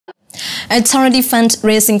A charity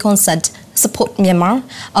fundraising concert, Support Myanmar,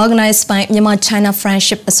 organized by Myanmar-China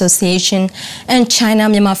Friendship Association and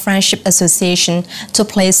China-Myanmar Friendship Association, took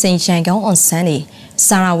place in Yangon on Sunday.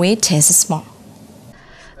 Sarah Wei tells us more.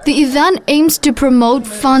 The event aims to promote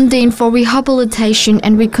funding for rehabilitation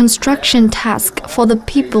and reconstruction tasks for the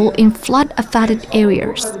people in flood-affected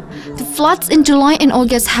areas. The floods in July and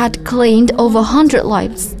August had claimed over 100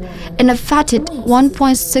 lives and affected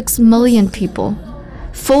 1.6 million people.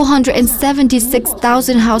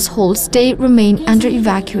 476,000 households still remain under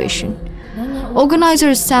evacuation.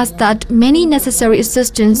 Organizers says that many necessary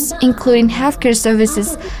assistance, including healthcare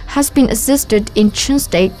services, has been assisted in Chun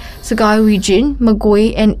State, Sagaing region,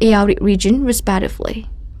 Magui and Ayari region, respectively.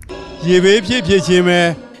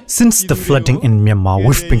 Since the flooding in Myanmar,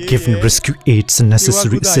 we've been given rescue aids and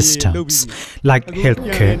necessary assistance, like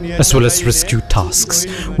healthcare as well as rescue tasks,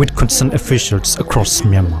 with concerned officials across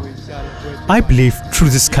Myanmar. I believe through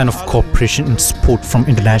this kind of cooperation and support from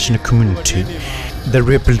international community, the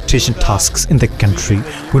rehabilitation tasks in the country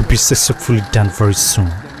will be successfully done very soon.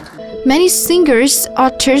 Many singers,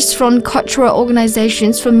 artists from cultural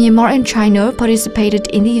organizations from Myanmar and China participated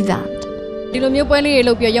in the event.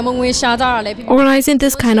 Organizing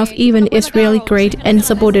this kind of event is really great and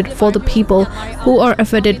supported for the people who are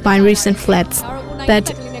affected by recent floods.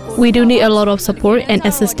 But we do need a lot of support and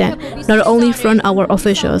assistance, not only from our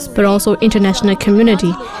officials, but also international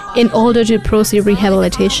community, in order to proceed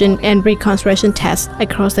rehabilitation and reconstruction tasks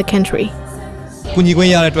across the country.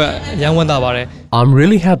 I'm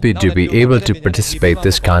really happy to be able to participate in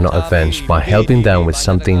this kind of events by helping them with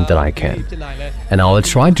something that I can. And I will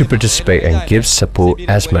try to participate and give support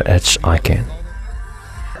as much as I can.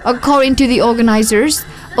 According to the organizers,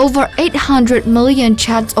 over 800 million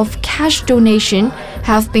chats of cash donation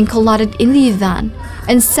have been collected in the event,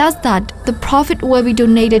 and says that the profit will be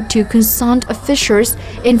donated to concerned officials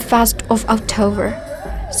in 1st of October.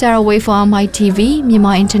 Sarah Wei for mitv,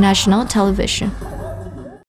 Myanmar International Television.